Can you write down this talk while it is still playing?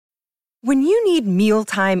When you need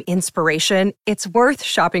mealtime inspiration, it's worth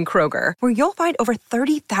shopping Kroger, where you'll find over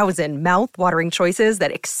 30,000 mouth-watering choices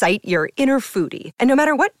that excite your inner foodie. And no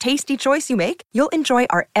matter what tasty choice you make, you'll enjoy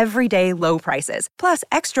our everyday low prices, plus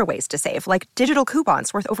extra ways to save, like digital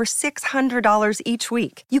coupons worth over $600 each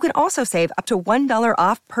week. You can also save up to $1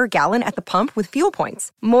 off per gallon at the pump with fuel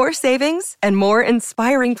points. More savings and more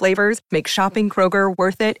inspiring flavors make shopping Kroger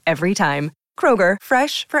worth it every time. Kroger,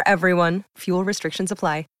 fresh for everyone. Fuel restrictions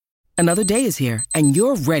apply. Another day is here, and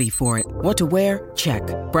you're ready for it. What to wear? Check.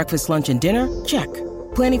 Breakfast, lunch, and dinner? Check.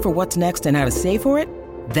 Planning for what's next and how to save for it?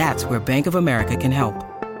 That's where Bank of America can help.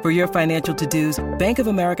 For your financial to-dos, Bank of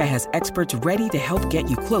America has experts ready to help get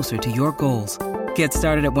you closer to your goals. Get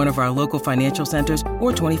started at one of our local financial centers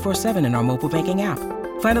or 24/7 in our mobile banking app.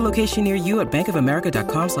 Find a location near you at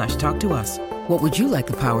bankofamerica.com/talktous. What would you like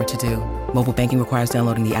the power to do? Mobile banking requires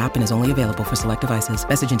downloading the app and is only available for select devices.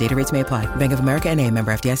 Message and data rates may apply. Bank of America N.A.,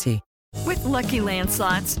 member FDIC. With Lucky Land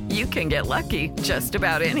Slots, you can get lucky just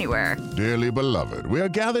about anywhere. Dearly beloved, we are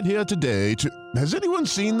gathered here today to... Has anyone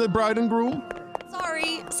seen the bride and groom?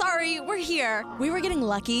 Sorry, we're here. We were getting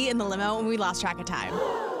lucky in the limo and we lost track of time.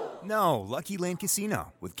 No, Lucky Land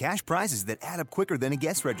Casino, with cash prizes that add up quicker than a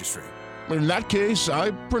guest registry. In that case,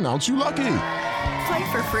 I pronounce you lucky.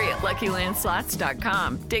 Play for free at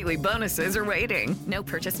LuckyLandSlots.com. Daily bonuses are waiting. No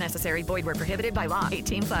purchase necessary. Void where prohibited by law.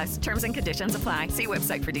 18+. Terms and conditions apply. See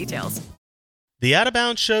website for details. The Out of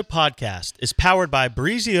Bounds Show podcast is powered by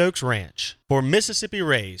Breezy Oaks Ranch. For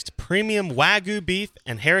Mississippi-raised premium Wagyu beef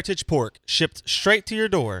and heritage pork shipped straight to your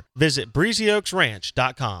door, visit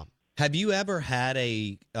BreezyOaksRanch.com. Have you ever had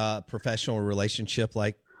a professional relationship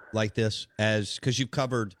like this? Because you've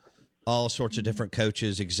covered all sorts of different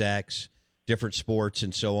coaches, execs, different sports,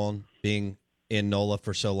 and so on, being in NOLA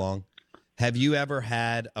for so long. Have you ever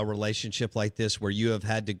had a relationship like this where you have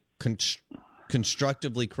had to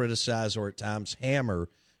constructively criticize or at times hammer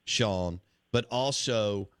Sean, but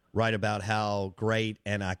also write about how great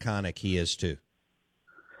and iconic he is too?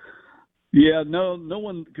 Yeah, no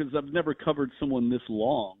one, because I've never covered someone this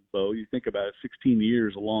long, though. You think about it, 16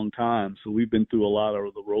 years, a long time. So we've been through a lot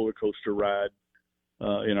of the roller coaster ride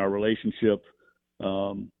in our relationship.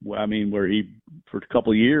 Where he, for a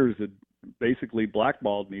couple of years, had basically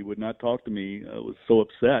blackballed me, would not talk to me, was so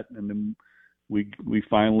upset. And then we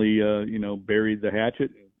finally, buried the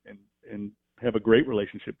hatchet and have a great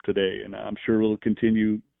relationship today. And I'm sure it'll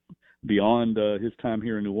continue beyond his time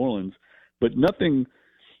here in New Orleans. But nothing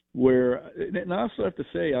where, and I also have to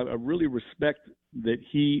say, I really respect that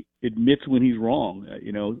he admits when he's wrong.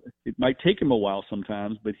 It might take him a while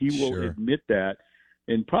sometimes, but he will admit that.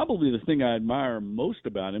 And probably the thing I admire most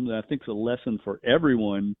about him, that I think is a lesson for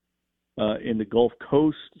everyone in the Gulf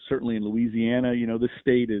Coast, certainly in Louisiana. This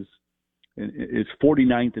state is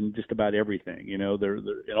 49th in just about everything. They're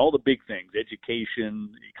in all the big things,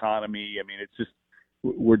 education, economy. It's just,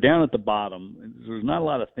 we're down at the bottom. There's not a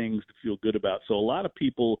lot of things to feel good about. So a lot of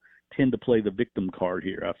people tend to play the victim card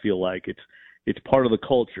here. I feel like it's part of the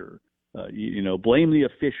culture. Blame the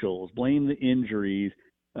officials, blame the injuries.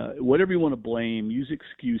 Whatever you want to blame, use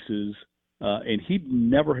excuses, and he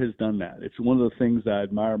never has done that. It's one of the things that I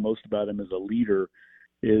admire most about him as a leader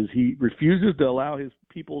is he refuses to allow his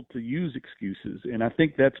people to use excuses, and I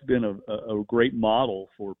think that's been a great model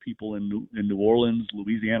for people in New Orleans,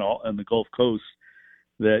 Louisiana, and the Gulf Coast,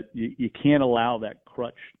 that you can't allow that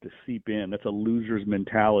crutch to seep in. That's a loser's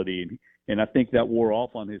mentality, and I think that wore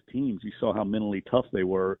off on his teams. You saw how mentally tough they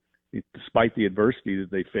were despite the adversity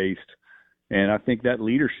that they faced. And I think that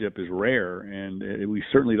leadership is rare, and we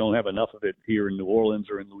certainly don't have enough of it here in New Orleans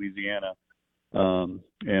or in Louisiana.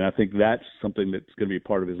 And I think that's something that's going to be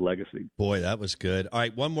part of his legacy. Boy, that was good. All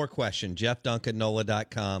right, one more question. Jeff Duncan,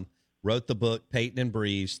 NOLA.com, wrote the book Peyton and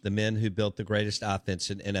Breeze, The Men Who Built the Greatest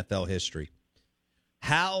Offense in NFL History.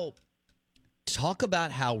 Talk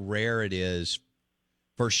about how rare it is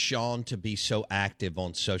for Sean to be so active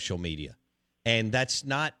on social media. And that's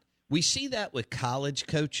not – we see that with college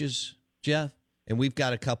coaches – Jeff, and we've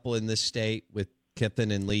got a couple in this state with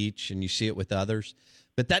Kiffin and Leach, and you see it with others.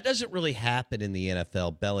 But that doesn't really happen in the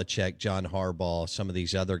NFL. Belichick, John Harbaugh, some of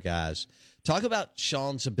these other guys. Talk about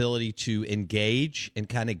Sean's ability to engage and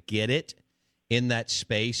kind of get it in that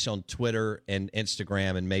space on Twitter and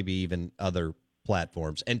Instagram and maybe even other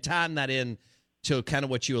platforms. And tying that in to kind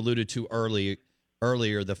of what you alluded to earlier,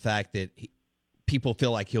 the fact that people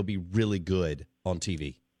feel like he'll be really good on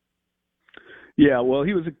TV. Yeah, well,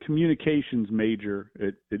 he was a communications major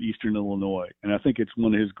at Eastern Illinois, and I think it's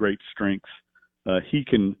one of his great strengths. He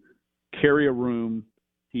can carry a room.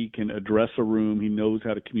 He can address a room. He knows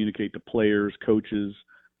how to communicate to players, coaches.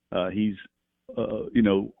 He's,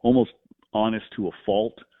 almost honest to a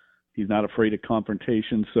fault. He's not afraid of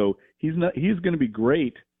confrontation. So he's going to be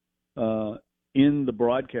great in the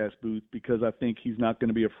broadcast booth, because I think he's not going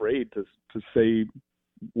to be afraid to say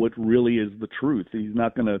what really is the truth. He's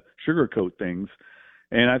not going to sugarcoat things.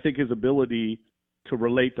 And I think his ability to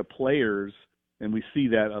relate to players, and we see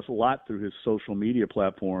that a lot through his social media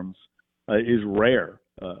platforms, is rare.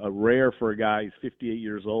 Rare for a guy who's 58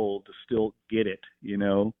 years old to still get it. You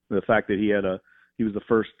know, the fact that he was the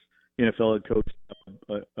first NFL head coach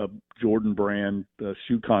a Jordan brand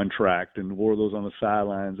shoe contract and wore those on the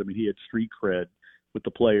sidelines. I mean, he had street cred with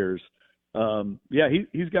the players.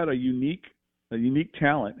 He's got a unique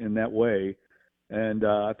talent in that way. And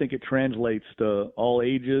I think it translates to all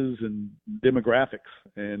ages and demographics.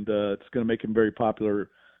 And it's going to make him very popular,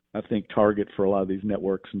 I think, target for a lot of these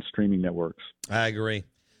networks and streaming networks. I agree.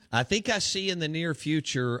 I think I see in the near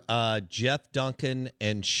future Jeff Duncan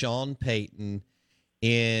and Sean Payton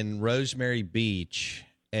in Rosemary Beach,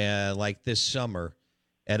 like this summer,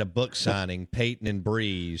 at a book signing, Payton and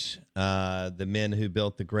Breeze, the men who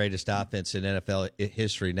built the greatest offense in NFL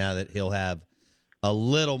history, now that he'll have a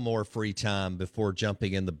little more free time before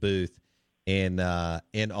jumping in the booth in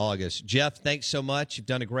August. Jeff, thanks so much. You've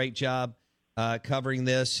done a great job covering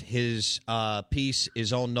this. His piece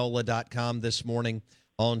is on NOLA.com this morning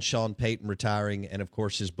on Sean Payton retiring, and, of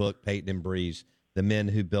course, his book, Payton and Breeze, the men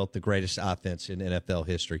who built the greatest offense in NFL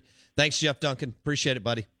history. Thanks, Jeff Duncan. Appreciate it,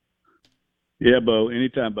 buddy. Yeah, Bo.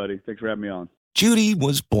 Anytime, buddy. Thanks for having me on. Judy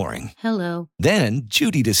was boring. Hello. Then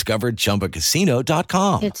Judy discovered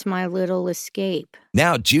ChumbaCasino.com. It's my little escape.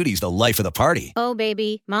 Now Judy's the life of the party. Oh,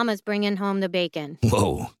 baby, mama's bringing home the bacon.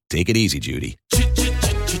 Whoa, take it easy, Judy.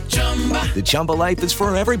 The Chumba life is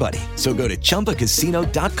for everybody. So go to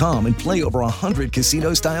ChumbaCasino.com and play over 100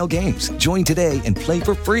 casino-style games. Join today and play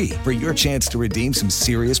for free for your chance to redeem some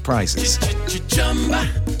serious prizes.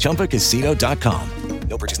 ChumbaCasino.com.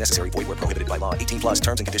 No purchase necessary. Void where prohibited by law. 18+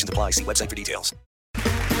 terms and conditions apply. See website for details.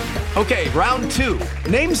 Okay, round two.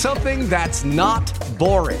 Name something that's not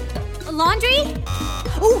boring. A laundry?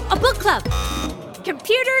 Ooh, a book club.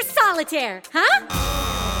 Computer solitaire, huh?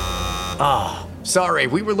 Ah, sorry.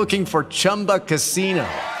 We were looking for Chumba Casino.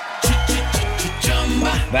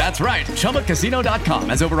 That's right. ChumbaCasino.com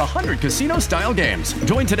has over 100 casino-style games.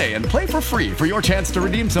 Join today and play for free for your chance to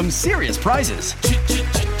redeem some serious prizes.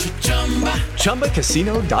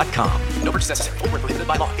 ChumbaCasino.com. No purchase necessary. Void where prohibited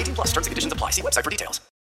by law. 18+ terms and conditions apply. See website for details.